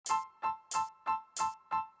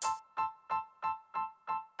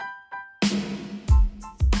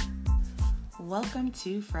Welcome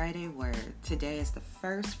to Friday Word. Today is the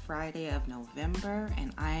first Friday of November,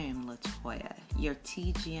 and I am Latoya, your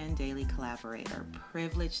TGN Daily Collaborator,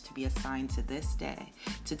 privileged to be assigned to this day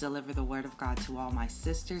to deliver the Word of God to all my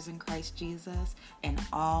sisters in Christ Jesus and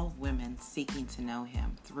all women seeking to know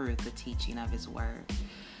Him through the teaching of His Word.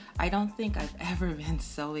 I don't think I've ever been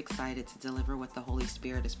so excited to deliver what the Holy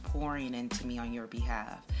Spirit is pouring into me on your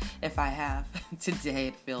behalf. If I have, today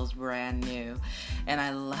it feels brand new, and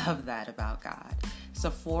I love that about God.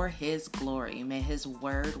 So for His glory, may His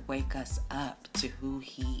Word wake us up to who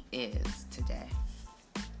He is today.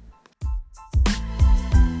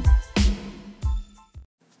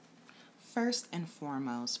 First and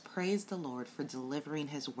foremost, praise the Lord for delivering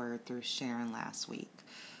His Word through Sharon last week.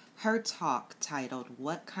 Her talk, titled,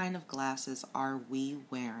 "What Kind of Glasses Are We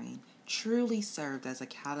Wearing?" truly served as a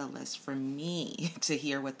catalyst for me to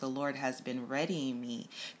hear what the Lord has been readying me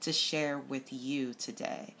to share with you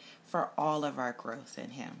today for all of our growth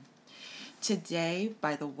in Him. Today,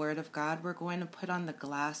 by the Word of God, we're going to put on the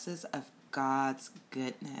glasses of God's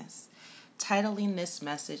goodness, titling this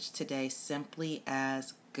message today simply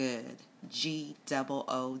as Good.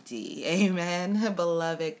 G-O-O-D. Amen.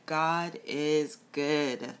 Beloved, God is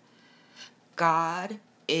good. God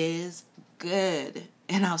is good.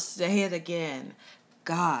 And I'll say it again.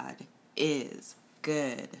 God is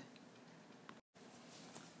good.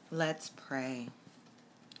 Let's pray.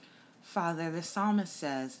 Father, the psalmist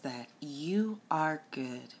says that you are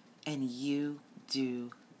good and you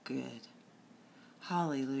do good.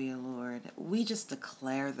 Hallelujah, Lord. We just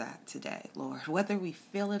declare that today, Lord. Whether we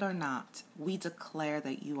feel it or not, we declare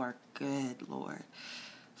that you are good, Lord.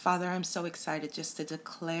 Father, I'm so excited just to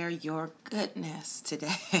declare your goodness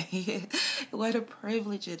today. What a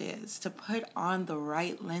privilege it is to put on the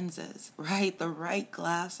right lenses, right? The right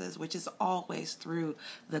glasses, which is always through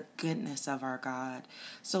the goodness of our God.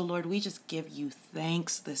 So, Lord, we just give you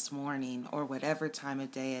thanks this morning or whatever time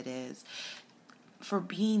of day it is for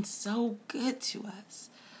being so good to us.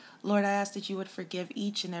 Lord, I ask that you would forgive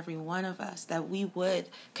each and every one of us, that we would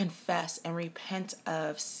confess and repent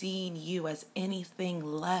of seeing you as anything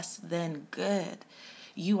less than good.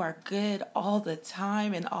 You are good all the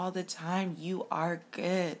time, and all the time you are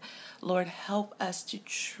good. Lord, help us to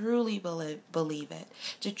truly believe it,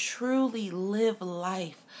 to truly live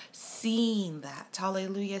life seeing that.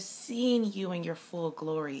 Hallelujah. Seeing you in your full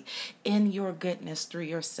glory, in your goodness through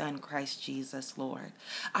your Son, Christ Jesus, Lord.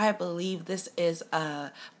 I believe this is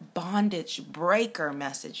a bondage breaker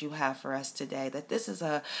message you have for us today, that this is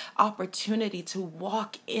an opportunity to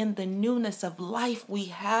walk in the newness of life we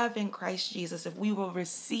have in Christ Jesus if we will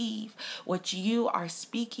receive what you are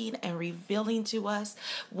speaking and revealing to us,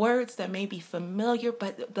 words that may be familiar,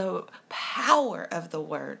 but the power of the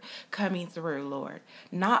word coming through, Lord,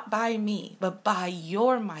 not by me, but by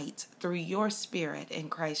your might through your Spirit in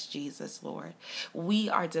Christ Jesus, Lord. We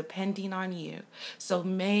are depending on you. So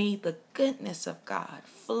may the goodness of God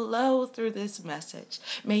flow through this message.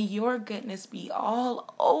 May your goodness be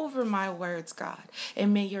all over my words, God.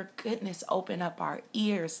 And may your goodness open up our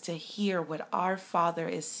ears to hear what our Father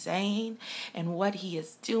is saying and what He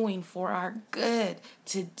is doing for our good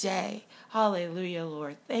today. Hallelujah,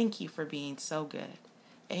 Lord. Thank you for being so good.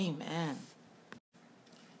 Amen.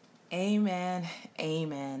 Amen.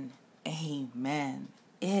 Amen. Amen.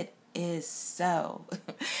 It is so.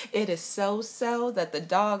 It is so that the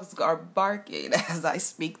dogs are barking as I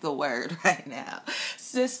speak the word right now.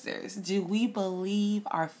 Sisters, do we believe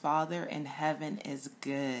our Father in heaven is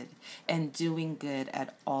good and doing good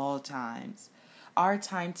at all times? Our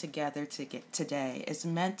time together today is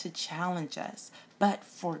meant to challenge us, but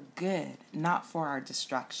for good, not for our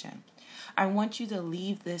destruction. I want you to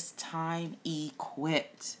leave this time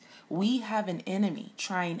equipped. We have an enemy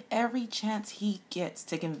trying every chance he gets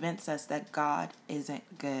to convince us that God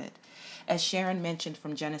isn't good. As Sharon mentioned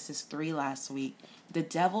from Genesis 3 last week, the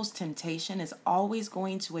devil's temptation is always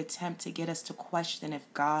going to attempt to get us to question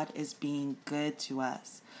if God is being good to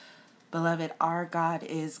us. Beloved, our God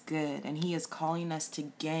is good, and He is calling us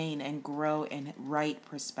to gain and grow in right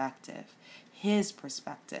perspective, His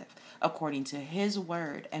perspective, according to His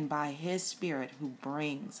word and by His Spirit who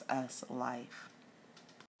brings us life.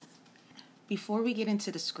 Before we get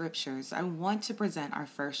into the scriptures, I want to present our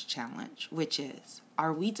first challenge, which is,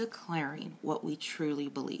 are we declaring what we truly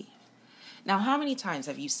believe? Now, how many times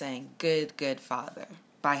have you sang Good, Good Father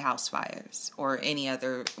by House Fires or any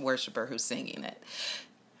other worshiper who's singing it?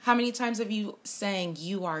 How many times have you sang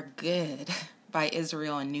You Are Good by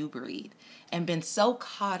Israel and New Breed and been so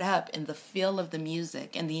caught up in the feel of the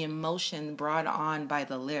music and the emotion brought on by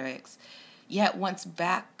the lyrics, yet once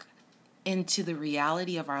back into the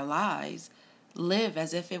reality of our lives, live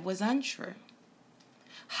as if it was untrue?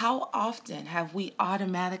 How often have we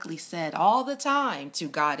automatically said all the time to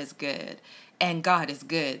God is good, and God is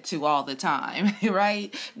good to all the time,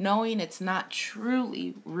 right? Knowing it's not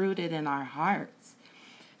truly rooted in our hearts.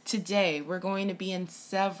 Today, we're going to be in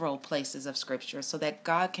several places of Scripture so that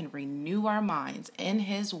God can renew our minds in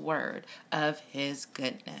His word of His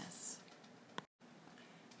goodness.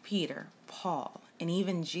 Peter, Paul, and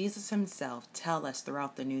even Jesus Himself tell us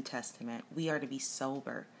throughout the New Testament we are to be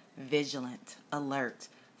sober, vigilant, alert,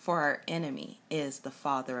 for our enemy is the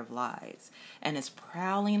father of lies and is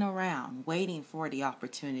prowling around waiting for the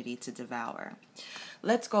opportunity to devour.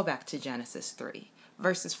 Let's go back to Genesis 3,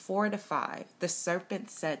 verses 4-5. The serpent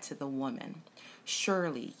said to the woman,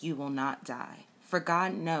 "Surely you will not die, for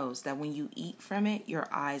God knows that when you eat from it, your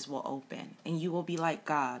eyes will open, and you will be like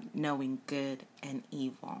God, knowing good and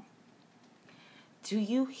evil." Do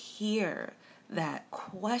you hear that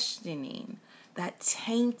questioning, that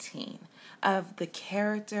tainting of the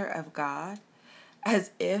character of God,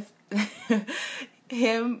 as if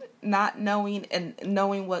Him not knowing and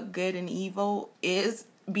knowing what good and evil is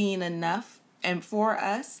being enough and for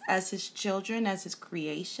us as His children, as His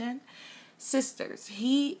creation? Sisters,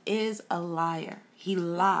 He is a liar. He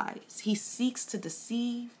lies. He seeks to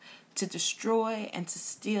deceive, to destroy, and to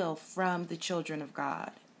steal from the children of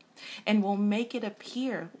God, and will make it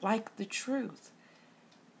appear like the truth.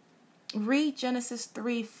 Read Genesis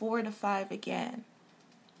 3, 4-5 again.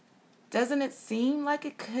 Doesn't it seem like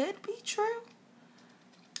it could be true?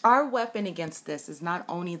 Our weapon against this is not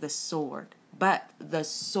only the sword, but the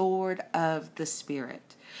sword of the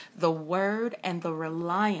Spirit, the word and the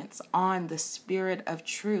reliance on the Spirit of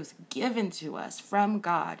truth given to us from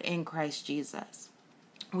God in Christ Jesus.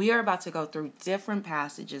 We are about to go through different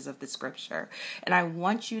passages of the Scripture, and I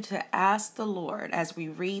want you to ask the Lord as we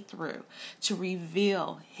read through to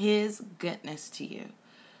reveal His goodness to you.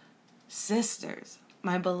 Sisters,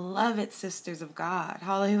 my beloved sisters of God,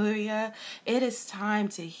 hallelujah, it is time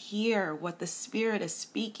to hear what the Spirit is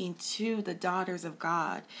speaking to the daughters of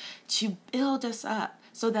God to build us up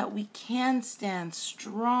so that we can stand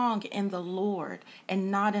strong in the Lord and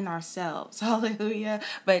not in ourselves, hallelujah,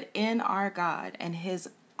 but in our God and His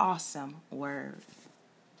awesome word.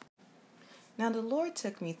 Now, the Lord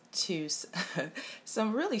took me to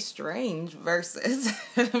some really strange verses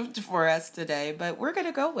for us today, but we're going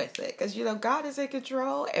to go with it because, God is in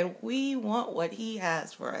control and we want what He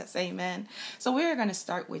has for us. Amen. So we're going to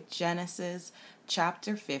start with Genesis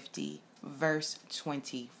chapter 50, verse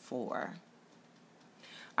 24.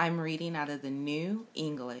 I'm reading out of the New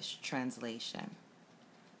English Translation.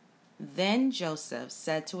 Then Joseph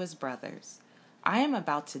said to his brothers, "I am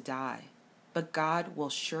about to die, but God will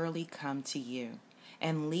surely come to you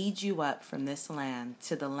and lead you up from this land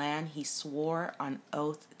to the land He swore on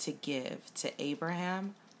oath to give to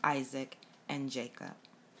Abraham, Isaac, and Jacob."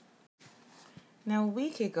 Now, we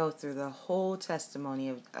could go through the whole testimony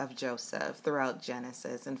of Joseph throughout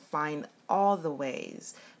Genesis and find all the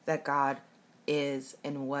ways that God is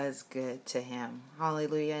and was good to him.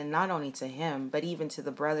 Hallelujah. And not only to him, but even to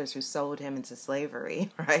the brothers who sold him into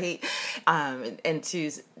slavery, right? And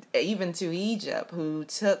even to Egypt, who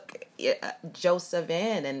took Joseph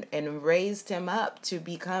in and raised him up to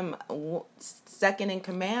become second in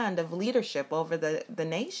command of leadership over the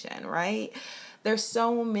nation, right? There's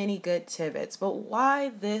so many good tidbits, but why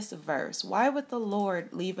this verse? Why would the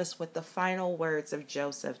Lord leave us with the final words of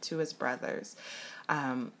Joseph to his brothers?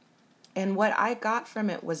 And what I got from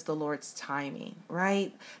it was the Lord's timing,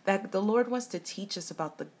 right? That the Lord wants to teach us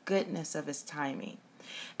about the goodness of His timing.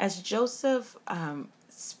 As Joseph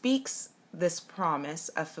speaks this promise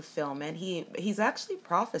of fulfillment, he's actually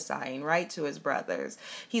prophesying, right, to his brothers.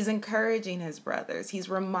 He's encouraging his brothers. He's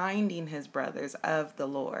reminding his brothers of the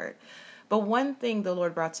Lord. But one thing the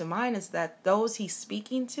Lord brought to mind is that those He's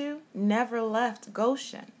speaking to never left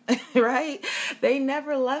Goshen, right? They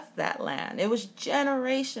never left that land. It was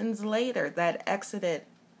generations later that exited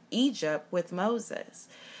Egypt with Moses.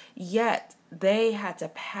 Yet they had to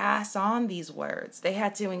pass on these words. They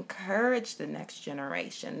had to encourage the next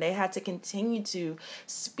generation. They had to continue to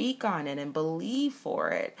speak on it and believe for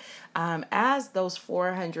it as those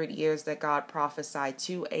 400 years that God prophesied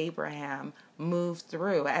to Abraham moved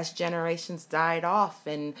through, as generations died off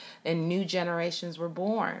and new generations were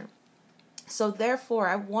born. So therefore,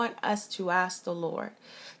 I want us to ask the Lord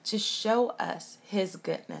to show us His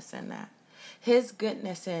goodness in that. His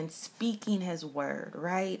goodness in speaking His word,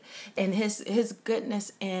 right? And his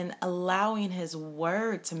goodness in allowing His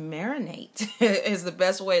word to marinate is the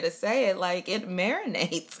best way to say it. Like, it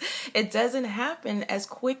marinates. It doesn't happen as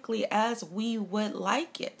quickly as we would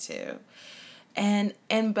like it to. But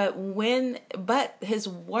his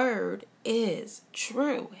word is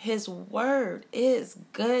true. His word is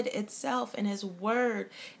good itself, and his word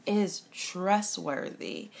is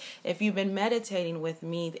trustworthy. If you've been meditating with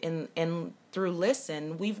me in through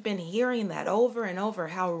Listen, we've been hearing that over and over,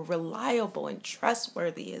 how reliable and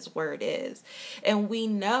trustworthy his word is. And we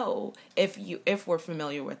know, if we're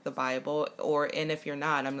familiar with the Bible, and if you're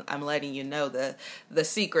not, I'm letting you know the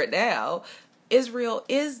secret now. Israel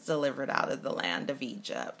is delivered out of the land of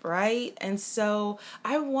Egypt, right? And so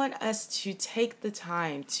I want us to take the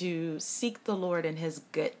time to seek the Lord and his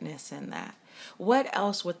goodness in that. What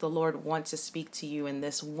else would the Lord want to speak to you in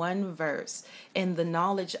this one verse, in the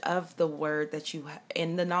knowledge of the word that you have,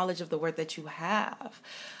 in the knowledge of the word that you have,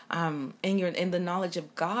 in the knowledge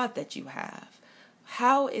of God that you have?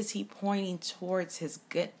 How is he pointing towards his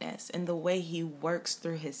goodness and the way he works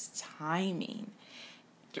through his timing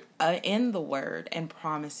in the word and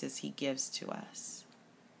promises he gives to us?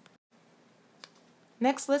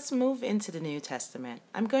 Next, let's move into the New Testament.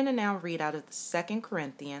 I'm going to now read out of 2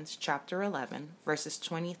 Corinthians chapter 11, verses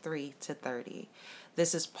 23 to 30.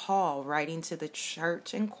 This is Paul writing to the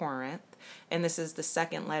church in Corinth, and this is the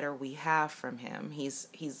second letter we have from him. He's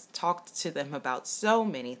talked to them about so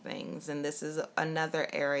many things, and this is another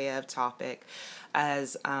area of topic,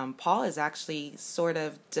 as Paul is actually sort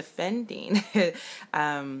of defending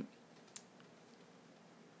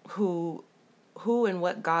who and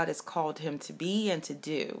what God has called him to be and to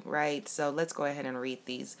do, right? So let's go ahead and read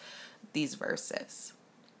these verses.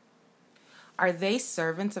 Are they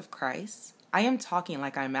servants of Christ? I am talking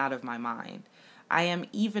like I'm out of my mind. I am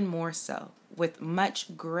even more so, with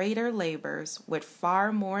much greater labors, with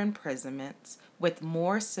far more imprisonments, with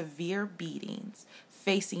more severe beatings,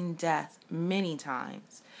 facing death many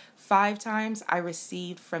times. 5 times I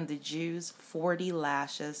received from the Jews 40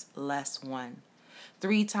 lashes less one.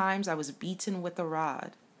 3 times I was beaten with a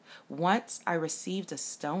rod. Once I received a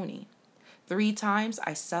stoning. 3 times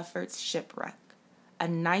I suffered shipwreck. A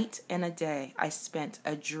night and a day I spent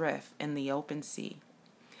adrift in the open sea.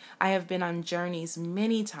 I have been on journeys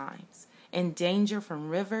many times, in danger from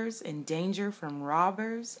rivers, in danger from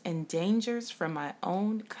robbers, in dangers from my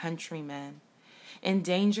own countrymen, in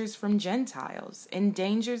dangers from Gentiles, in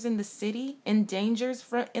dangers in the city, in dangers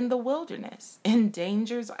in the wilderness, in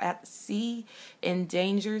dangers at sea, in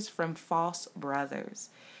dangers from false brothers,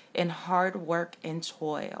 in hard work and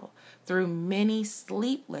toil, through many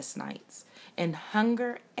sleepless nights, in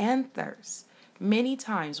hunger and thirst, many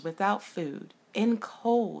times without food, in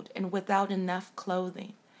cold and without enough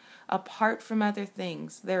clothing. Apart from other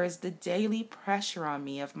things, there is the daily pressure on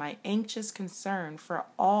me of my anxious concern for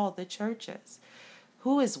all the churches.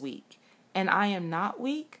 Who is weak, and I am not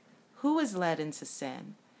weak? Who is led into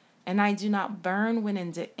sin? And I do not burn with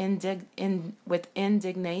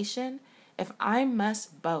indignation? If I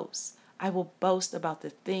must boast, I will boast about the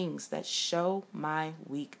things that show my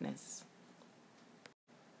weakness.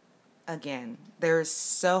 Again, there's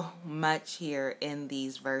so much here in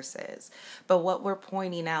these verses. But what we're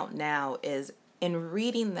pointing out now is, in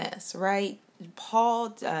reading this, right,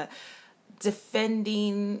 Paul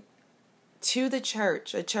defending to the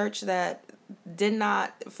church, a church that did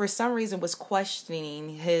not, for some reason, was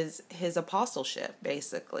questioning his apostleship,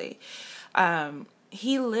 basically.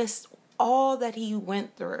 He lists all that he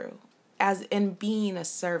went through as in being a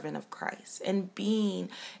servant of Christ and being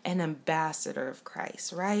an ambassador of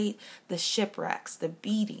Christ, right? The shipwrecks, the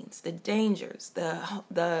beatings, the dangers,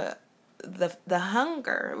 the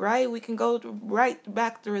hunger, right? We can go right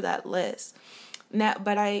back through that list. Now,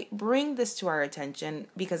 but I bring this to our attention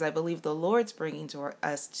because I believe the Lord's bringing to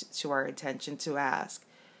our attention to ask,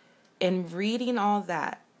 in reading all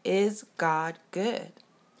that, is God good?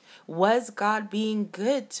 Was God being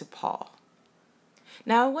good to Paul?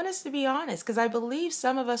 Now, I want us to be honest, because I believe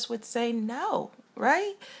some of us would say no,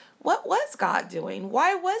 right? What was God doing?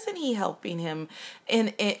 Why wasn't he helping him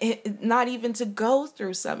in not even to go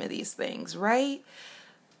through some of these things, right?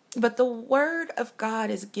 But the word of God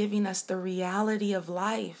is giving us the reality of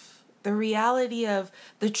life, the reality of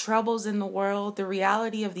the troubles in the world, the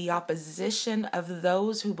reality of the opposition of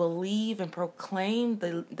those who believe and proclaim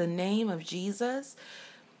the name of Jesus,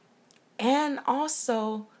 and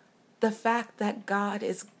also the fact that God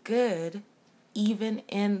is good even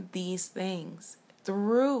in these things,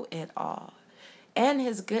 through it all. And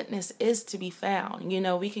his goodness is to be found. You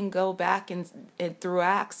know, we can go back and through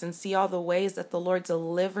Acts and see all the ways that the Lord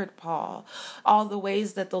delivered Paul, all the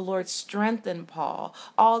ways that the Lord strengthened Paul,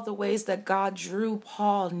 all the ways that God drew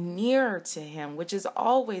Paul nearer to him, which is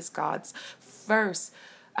always God's first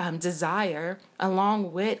desire,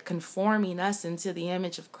 along with conforming us into the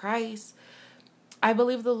image of Christ. I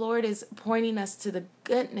believe the Lord is pointing us to the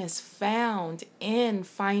goodness found in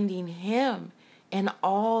finding Him in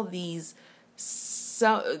all these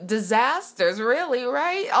disasters, really,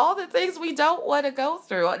 right? All the things we don't want to go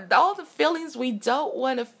through, all the feelings we don't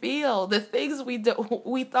want to feel, the things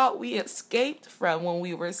we thought we escaped from when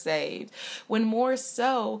we were saved, when more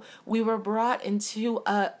so we were brought into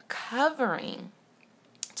a covering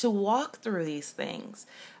to walk through these things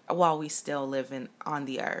while we still live on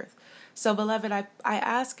the earth. So, beloved, I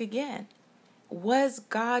ask again, was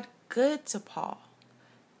God good to Paul?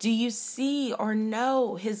 Do you see or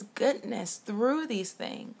know His goodness through these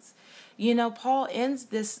things? You know, Paul ends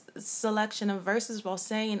this selection of verses while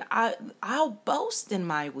saying, I'll boast in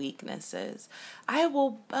my weaknesses. I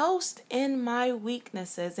will boast in my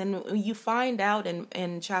weaknesses. And you find out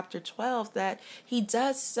in chapter 12 that he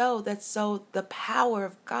does so the power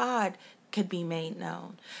of God could be made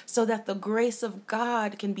known, so that the grace of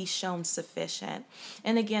God can be shown sufficient.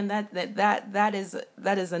 And again, that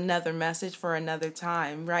is another message for another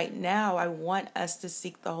time. Right now, I want us to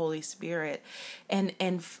seek the Holy Spirit and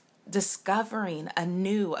discovering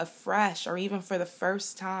anew, afresh, or even for the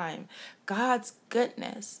first time, God's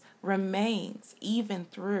goodness remains even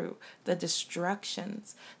through the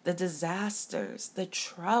destructions, the disasters, the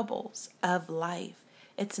troubles of life.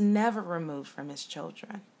 It's never removed from His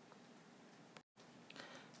children.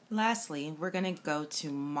 Lastly, we're going to go to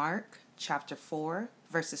Mark chapter 4,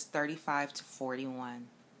 verses 35 to 41.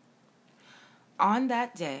 On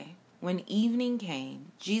that day, when evening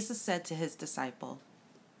came, Jesus said to His disciples,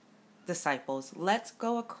 let's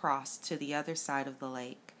go across to the other side of the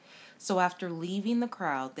lake. So after leaving the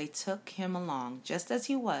crowd, they took Him along, just as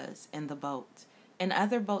He was, in the boat, and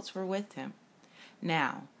other boats were with Him.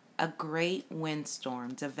 Now, a great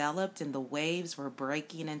windstorm developed and the waves were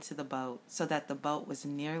breaking into the boat, so that the boat was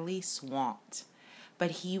nearly swamped.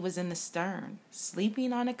 But He was in the stern,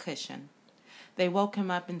 sleeping on a cushion. They woke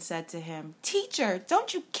Him up and said to Him, "Teacher,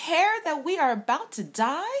 don't you care that we are about to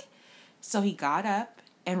die?" So He got up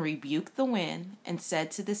and rebuked the wind and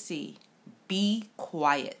said to the sea, "Be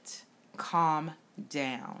quiet, calm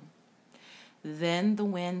down." Then the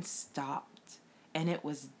wind stopped, and it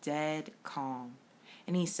was dead calm.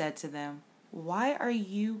 And He said to them, "Why are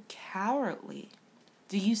you cowardly?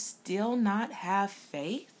 Do you still not have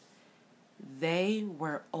faith?" They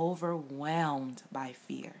were overwhelmed by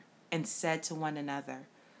fear and said to one another,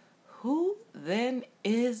 "Who then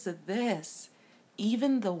is this?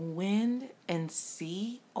 Even the wind and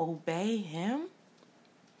sea obey Him?"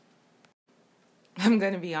 I'm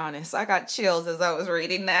going to be honest. I got chills as I was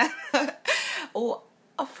reading that. Well,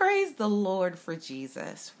 praise the Lord for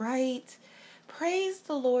Jesus, right? Praise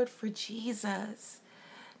the Lord for Jesus.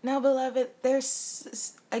 Now, beloved,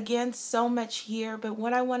 there's, again, so much here, but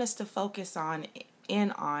what I want us to focus on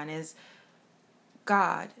is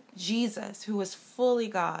God, Jesus, who was fully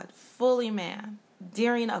God, fully man,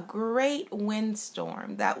 during a great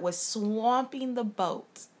windstorm that was swamping the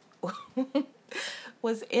boat,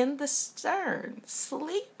 was in the stern,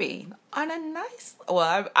 sleeping on a nice,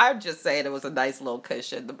 I'm just saying it was a nice little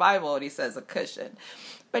cushion. The Bible only says a cushion.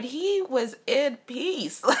 But He was in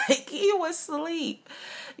peace, like He was asleep.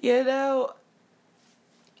 You know,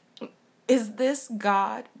 is this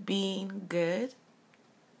God being good?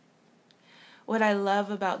 What I love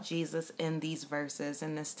about Jesus in these verses,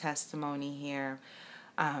 in this testimony here,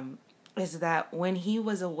 is that when He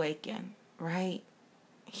was awakened, right,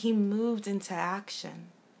 He moved into action.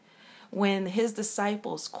 When His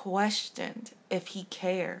disciples questioned if He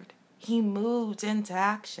cared, He moved into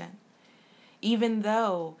action. Even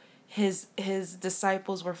though his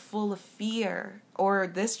disciples were full of fear, or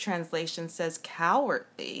this translation says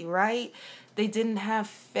cowardly, right? They didn't have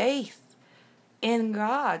faith in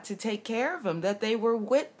God to take care of them, that they were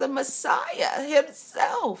with the Messiah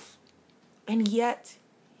Himself. And yet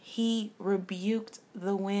He rebuked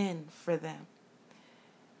the wind for them.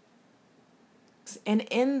 And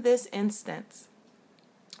in this instance,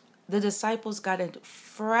 the disciples got a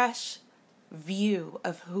fresh view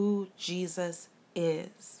of who Jesus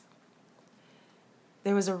is.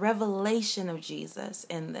 There was a revelation of Jesus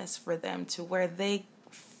in this for them, to where they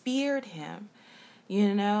feared Him.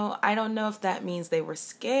 You know, I don't know if that means they were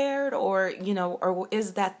scared, or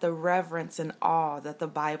is that the reverence and awe that the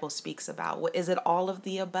Bible speaks about? Is it all of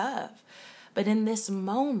the above? But in this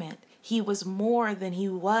moment, He was more than He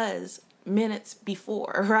was minutes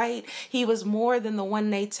before, right? He was more than the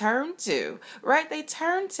one they turned to, right? They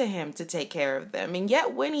turned to Him to take care of them. And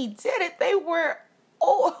yet when He did it, they were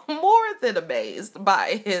more than amazed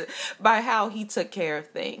by how He took care of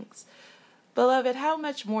things. Beloved, how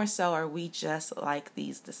much more so are we just like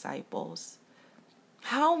these disciples?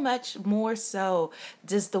 How much more so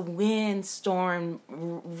does the wind storm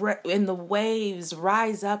and the waves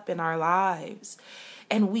rise up in our lives,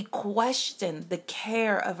 and we question the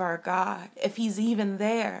care of our God, if he's even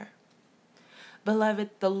there? Beloved,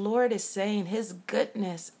 the Lord is saying his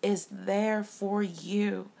goodness is there for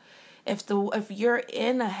you. If you're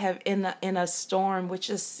in a storm which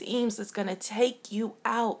just seems it's going to take you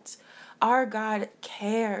out, our God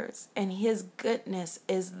cares, and his goodness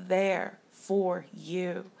is there for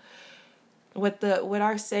you. What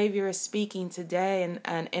our Savior is speaking today,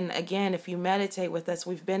 and again, if you meditate with us,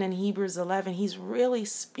 we've been in Hebrews 11. He's really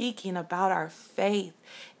speaking about our faith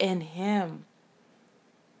in him.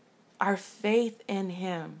 Our faith in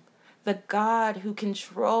him. The God who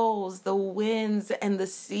controls the winds and the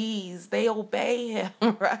seas, they obey him,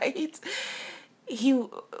 right?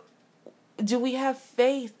 Do we have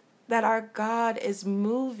faith that our God is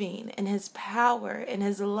moving in his power, in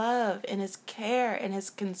his love, in his care, in his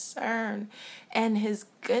concern, and his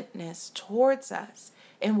goodness towards us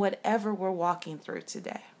in whatever we're walking through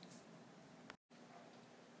today?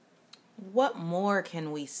 What more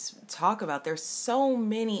can we talk about? There's so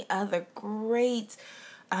many other great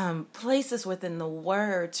places within the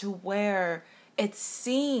Word to where it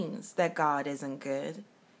seems that God isn't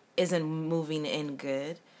moving in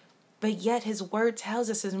good, but yet his Word tells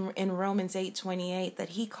us in Romans 8:28 that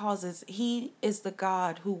he is the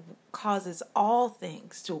God who causes all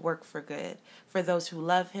things to work for good for those who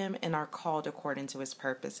love him and are called according to his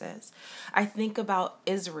purposes. I think about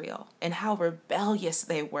Israel and how rebellious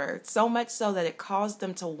they were, so much so that it caused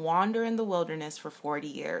them to wander in the wilderness for 40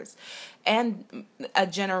 years, and a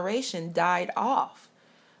generation died off.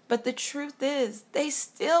 But the truth is, they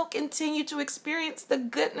still continue to experience the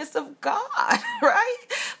goodness of God, right?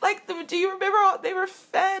 Do you remember they were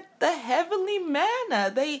fed the heavenly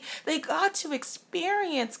manna? They got to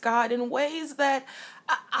experience God in ways that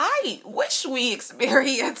I wish we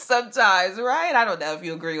experienced sometimes, right? I don't know if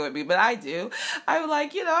you agree with me, but I do. I'm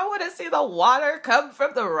like, I want to see the water come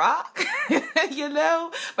from the rock,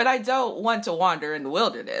 but I don't want to wander in the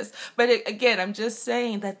wilderness. But again, I'm just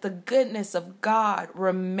saying that the goodness of God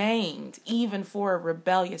remained even for a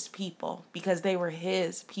rebellious people because they were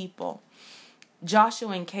his people. Joshua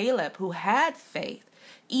and Caleb, who had faith,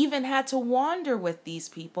 even had to wander with these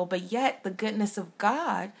people, but yet the goodness of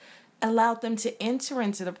God allowed them to enter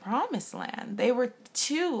into the promised land. They were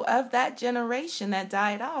two of that generation that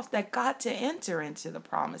died off that got to enter into the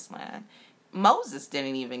promised land. Moses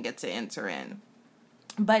didn't even get to enter in.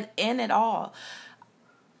 But in it all,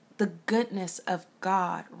 the goodness of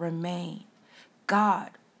God remained. God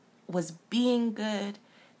was being good,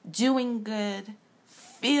 doing good,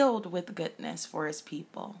 filled with goodness for his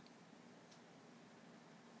people.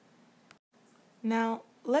 Now,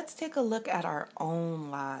 let's take a look at our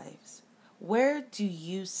own lives. Where do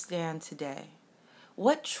you stand today?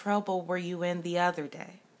 What trouble were you in the other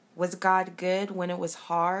day? Was God good when it was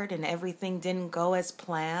hard and everything didn't go as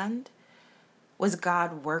planned? Was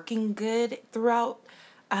God working good throughout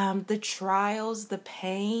the trials, the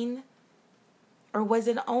pain? Or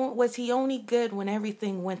was he only good when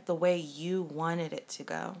everything went the way you wanted it to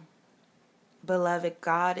go? Beloved,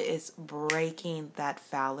 God is breaking that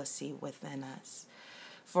fallacy within us.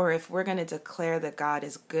 For if we're going to declare that God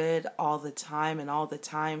is good all the time and all the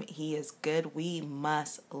time he is good, we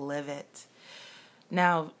must live it.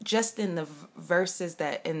 Now, just in the verses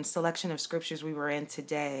that in selection of scriptures we were in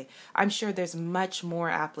today, I'm sure there's much more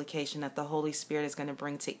application that the Holy Spirit is going to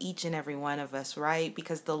bring to each and every one of us, right?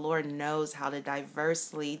 Because the Lord knows how to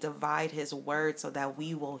diversely divide his word so that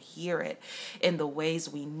we will hear it in the ways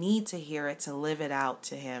we need to hear it to live it out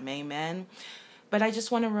to him. Amen. But I just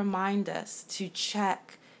want to remind us to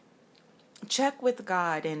check with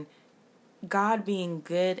God, and God being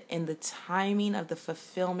good in the timing of the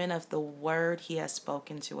fulfillment of the word he has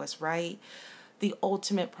spoken to us, right? The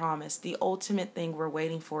ultimate promise, the ultimate thing we're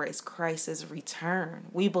waiting for is Christ's return.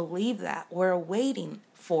 We believe that. We're waiting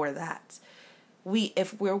for that.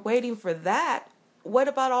 If we're waiting for that, what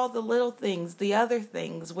about all the little things, the other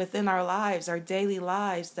things within our lives, our daily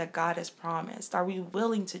lives that God has promised? Are we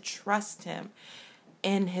willing to trust him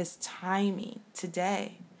in his timing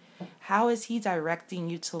today? How is he directing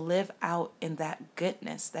you to live out in that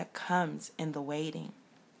goodness that comes in the waiting?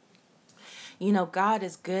 God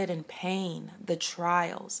is good in pain, the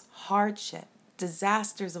trials, hardship,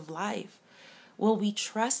 disasters of life. Will we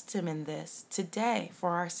trust him in this today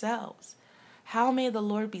for ourselves? How may the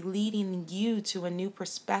Lord be leading you to a new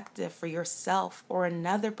perspective for yourself or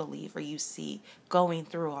another believer you see going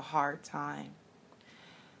through a hard time?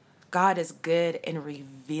 God is good in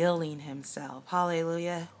revealing himself.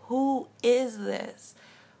 Hallelujah. Who is this?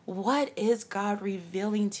 What is God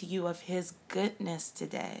revealing to you of his goodness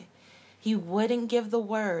today? He wouldn't give the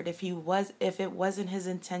word if it wasn't his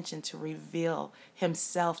intention to reveal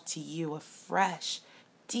himself to you afresh,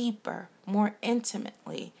 deeper, more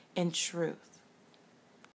intimately in truth.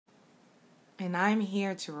 And I'm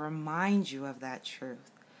here to remind you of that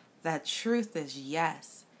truth. That truth is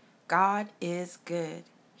yes, God is good.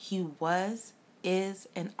 He was, is,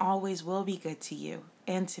 and always will be good to you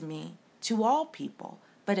and to me, to all people,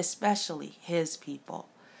 but especially his people.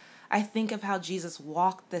 I think of how Jesus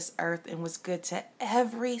walked this earth and was good to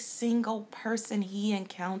every single person he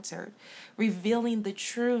encountered, revealing the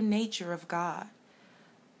true nature of God.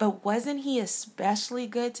 But wasn't he especially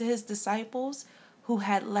good to his disciples who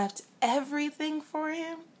had left everything for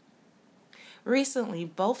him? Recently,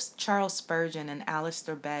 both Charles Spurgeon and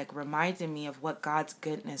Alistair Begg reminded me of what God's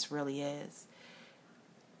goodness really is.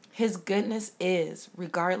 His goodness is,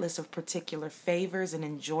 regardless of particular favors and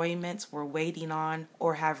enjoyments we're waiting on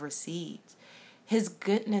or have received. His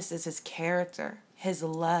goodness is his character, his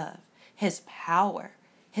love, his power,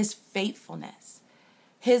 his faithfulness.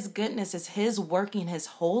 His goodness is his working his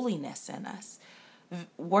holiness in us,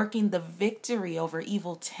 working the victory over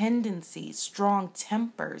evil tendencies, strong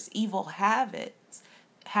tempers, evil habits.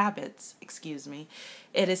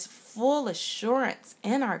 It is full assurance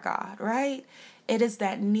in our God, right? It is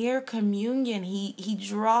that near communion he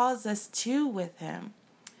draws us to with him.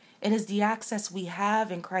 It is the access we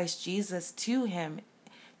have in Christ Jesus to him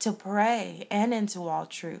to pray and into all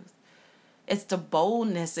truth. It's the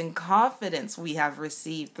boldness and confidence we have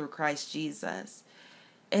received through Christ Jesus.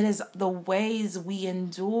 It is the ways we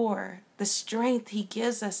endure, the strength he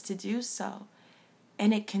gives us to do so.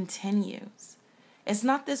 And it continues. It's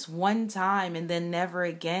not this one time and then never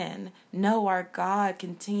again. No, our God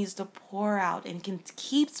continues to pour out and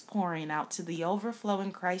keeps pouring out to the overflow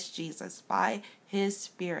in Christ Jesus by his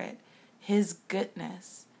Spirit, his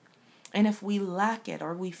goodness. And if we lack it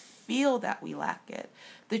or we feel that we lack it,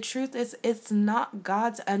 the truth is it's not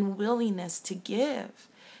God's unwillingness to give.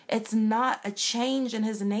 It's not a change in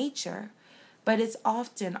his nature, but it's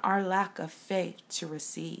often our lack of faith to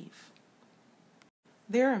receive.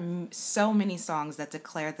 There are so many songs that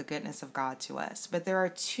declare the goodness of God to us, but there are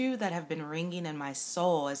two that have been ringing in my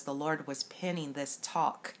soul as the Lord was penning this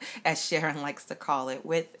talk, as Sharon likes to call it,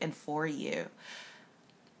 with and for you.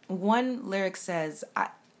 One lyric says,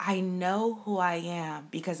 I know who I am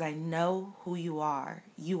because I know who you are.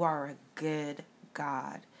 You are a good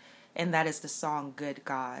God. And that is the song, Good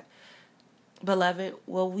God. Beloved,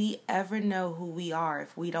 will we ever know who we are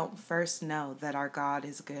if we don't first know that our God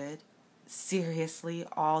is good? Seriously,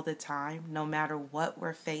 all the time, no matter what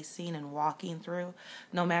we're facing and walking through,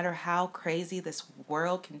 no matter how crazy this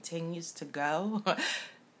world continues to go,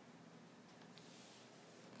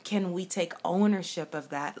 can we take ownership of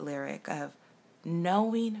that lyric of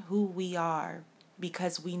knowing who we are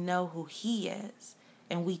because we know who he is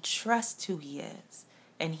and we trust who he is,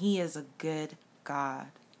 and he is a good God.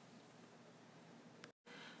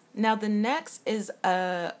 Now, the next is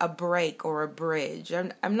a break or a bridge.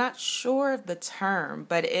 I'm not sure of the term,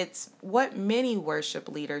 but it's what many worship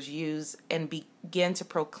leaders use and begin to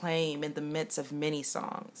proclaim in the midst of many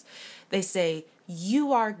songs. They say,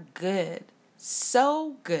 you are good,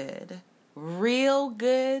 so good, real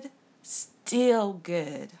good, still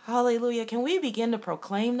good. Hallelujah. Can we begin to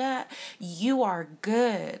proclaim that? You are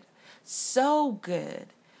good, so good,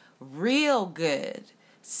 real good,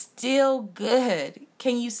 still good.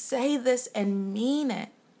 Can you say this and mean it?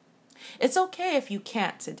 It's okay if you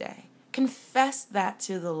can't today. Confess that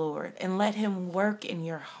to the Lord and let him work in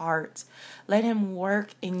your heart. Let him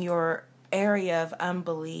work in your area of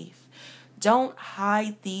unbelief. Don't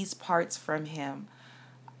hide these parts from him.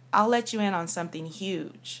 I'll let you in on something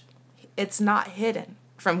huge. It's not hidden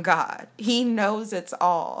from God. He knows it's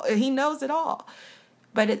all. He knows it all.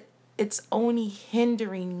 But it's only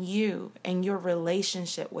hindering you and your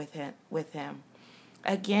relationship with him.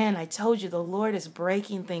 Again, I told you the Lord is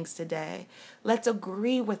breaking things today. Let's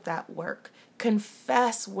agree with that work.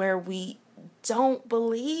 Confess where we don't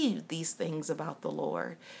believe these things about the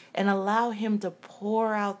Lord and allow him to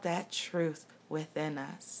pour out that truth within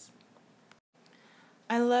us.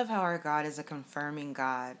 I love how our God is a confirming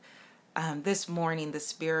God. This morning, the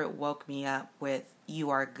Spirit woke me up with You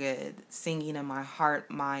Are Good, singing in my heart,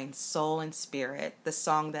 mind, soul, and spirit, the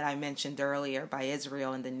song that I mentioned earlier by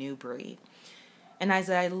Israel and the New Breed. And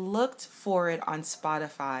as I looked for it on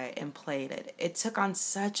Spotify and played it, it took on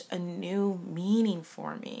such a new meaning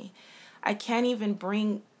for me. I can't even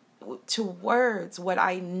bring to words what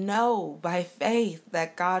I know by faith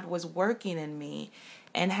that God was working in me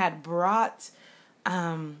and had brought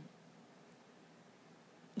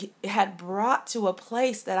had brought to a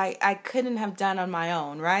place that I couldn't have done on my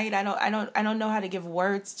own, right? I don't know how to give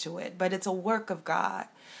words to it, but it's a work of God.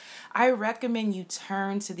 I recommend you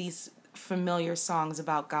turn to these familiar songs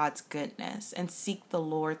about God's goodness and seek the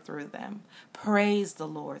Lord through them. Praise the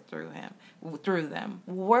Lord through them.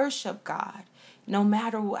 Worship God no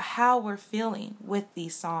matter how we're feeling with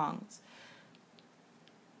these songs.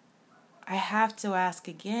 I have to ask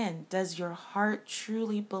again, does your heart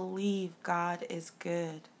truly believe God is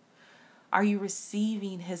good? Are you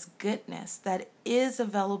receiving his goodness that is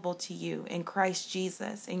available to you in Christ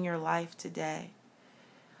Jesus in your life today?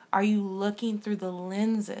 Are you looking through the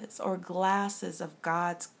lenses or glasses of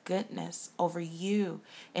God's goodness over you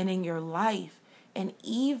and in your life and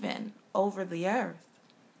even over the earth?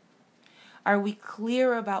 Are we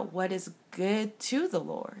clear about what is good to the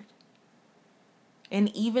Lord?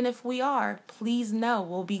 And even if we are, please know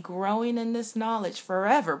we'll be growing in this knowledge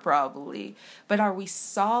forever probably. But are we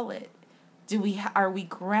solid? Are we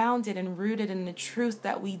grounded and rooted in the truth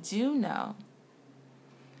that we do know?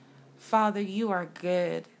 Father, you are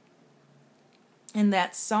good. And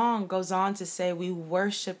that song goes on to say, we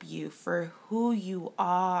worship you for who you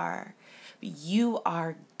are. You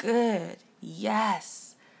are good.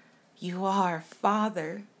 Yes, you are.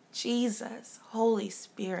 Father, Jesus, Holy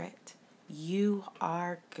Spirit, you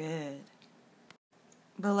are good.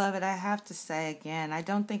 Beloved, I have to say again, I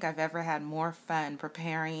don't think I've ever had more fun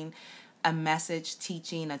preparing a message,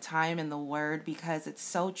 teaching, a time in the Word, because it's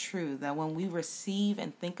so true that when we receive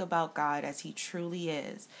and think about God as he truly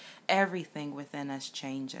is, everything within us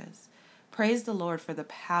changes. Praise the Lord for the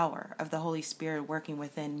power of the Holy Spirit working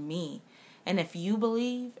within me. And if you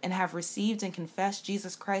believe and have received and confessed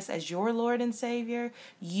Jesus Christ as your Lord and Savior,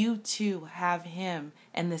 you too have him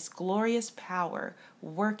and this glorious power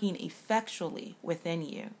working effectually within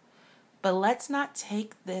you. But let's not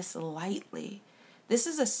take this lightly. This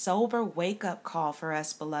is a sober wake-up call for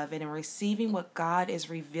us, beloved, in receiving what God is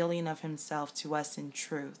revealing of himself to us in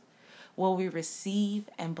truth. Will we receive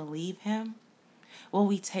and believe him? Will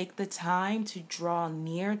we take the time to draw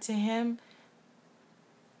near to him,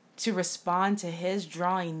 to respond to his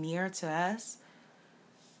drawing near to us?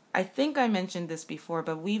 I think I mentioned this before,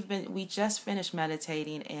 but we just finished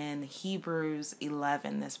meditating in Hebrews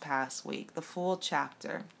 11 this past week, the full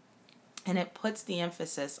chapter. And it puts the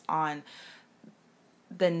emphasis on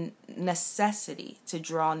the necessity to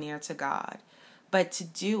draw near to God. But to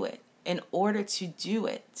do it, in order to do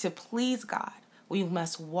it, to please God, we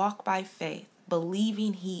must walk by faith,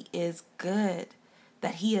 believing he is good,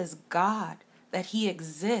 that he is God, that he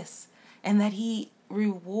exists, and that he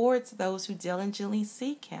rewards those who diligently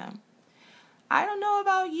seek him. I don't know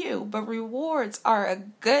about you, but rewards are a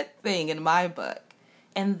good thing in my book.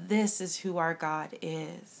 And this is who our God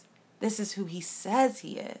is. This is who he says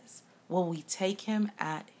he is. Will we take him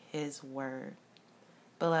at his word?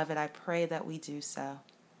 Beloved, I pray that we do so.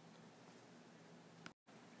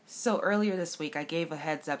 So earlier this week, I gave a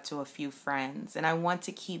heads up to a few friends, and I want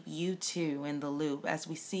to keep you too in the loop as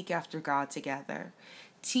we seek after God together.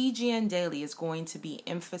 TGN Daily is going to be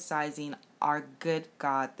emphasizing our good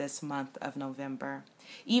God this month of November.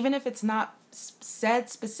 Even if it's not said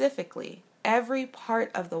specifically, every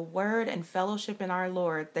part of the word and fellowship in our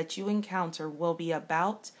Lord that you encounter will be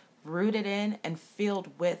about, rooted in, and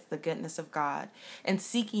filled with the goodness of God, and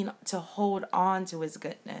seeking to hold on to his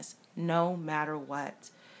goodness no matter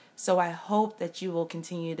what. So I hope that you will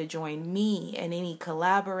continue to join me and any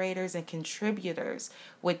collaborators and contributors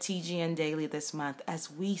with TGN Daily this month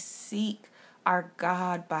as we seek our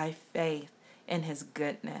God by faith in his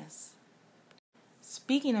goodness.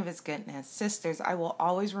 Speaking of his goodness, sisters, I will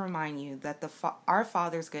always remind you that our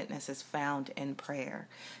Father's goodness is found in prayer.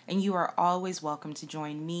 And you are always welcome to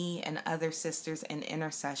join me and other sisters in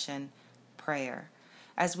intercession prayer,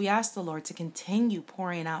 as we ask the Lord to continue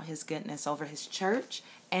pouring out his goodness over his church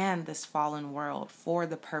and this fallen world for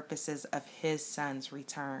the purposes of his Son's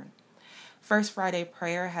return. First Friday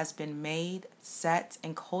prayer has been made, set,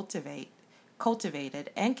 and cultivated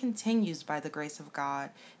and continues by the grace of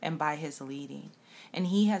God and by his leading. And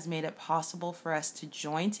he has made it possible for us to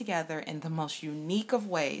join together in the most unique of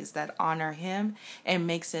ways that honor him and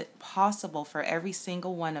makes it possible for every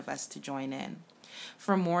single one of us to join in.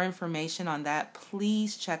 For more information on that,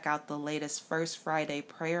 please check out the latest First Friday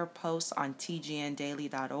prayer posts on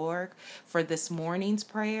tgndaily.org for this morning's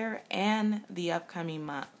prayer and the upcoming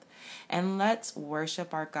month. And let's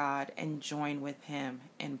worship our God and join with him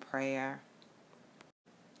in prayer.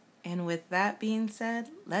 And with that being said,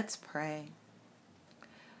 let's pray.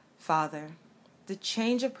 Father, the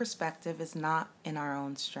change of perspective is not in our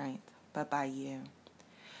own strength, but by you.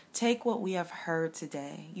 Take what we have heard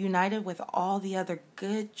today, united with all the other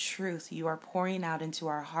good truth you are pouring out into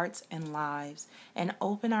our hearts and lives, and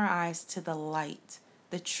open our eyes to the light,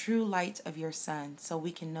 the true light of your Son, so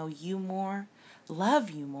we can know you more,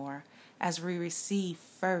 love you more, as we receive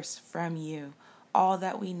first from you all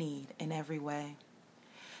that we need in every way.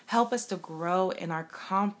 Help us to grow in our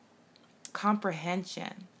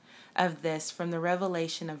comprehension of this from the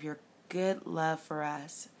revelation of your good love for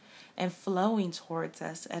us and flowing towards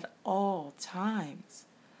us at all times.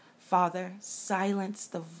 Father, silence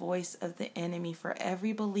the voice of the enemy for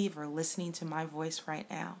every believer listening to my voice right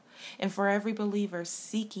now, and for every believer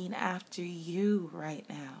seeking after you right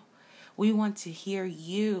now. We want to hear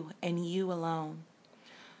you and you alone.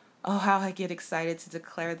 Oh, how I get excited to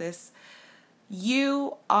declare this.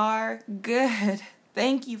 You are good.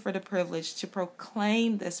 Thank you for the privilege to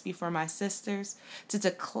proclaim this before my sisters, to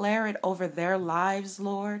declare it over their lives,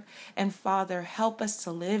 Lord. And Father, help us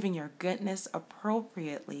to live in your goodness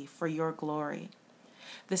appropriately for your glory.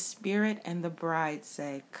 The Spirit and the bride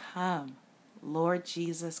say, come, Lord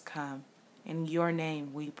Jesus, come. In your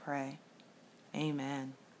name we pray.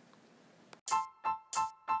 Amen.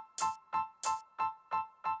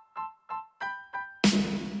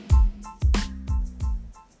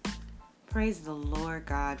 Praise the Lord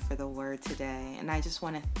God for the word today. And I just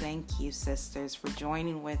want to thank you, sisters, for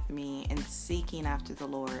joining with me and seeking after the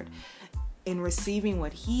Lord in receiving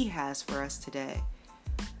what he has for us today.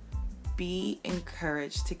 Be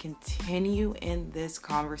encouraged to continue in this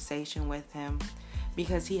conversation with him,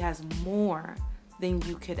 because he has more than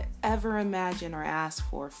you could ever imagine or ask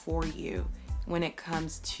for you when it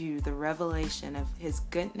comes to the revelation of his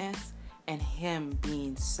goodness and him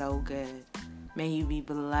being so good. May you be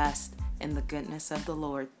blessed in the goodness of the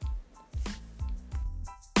Lord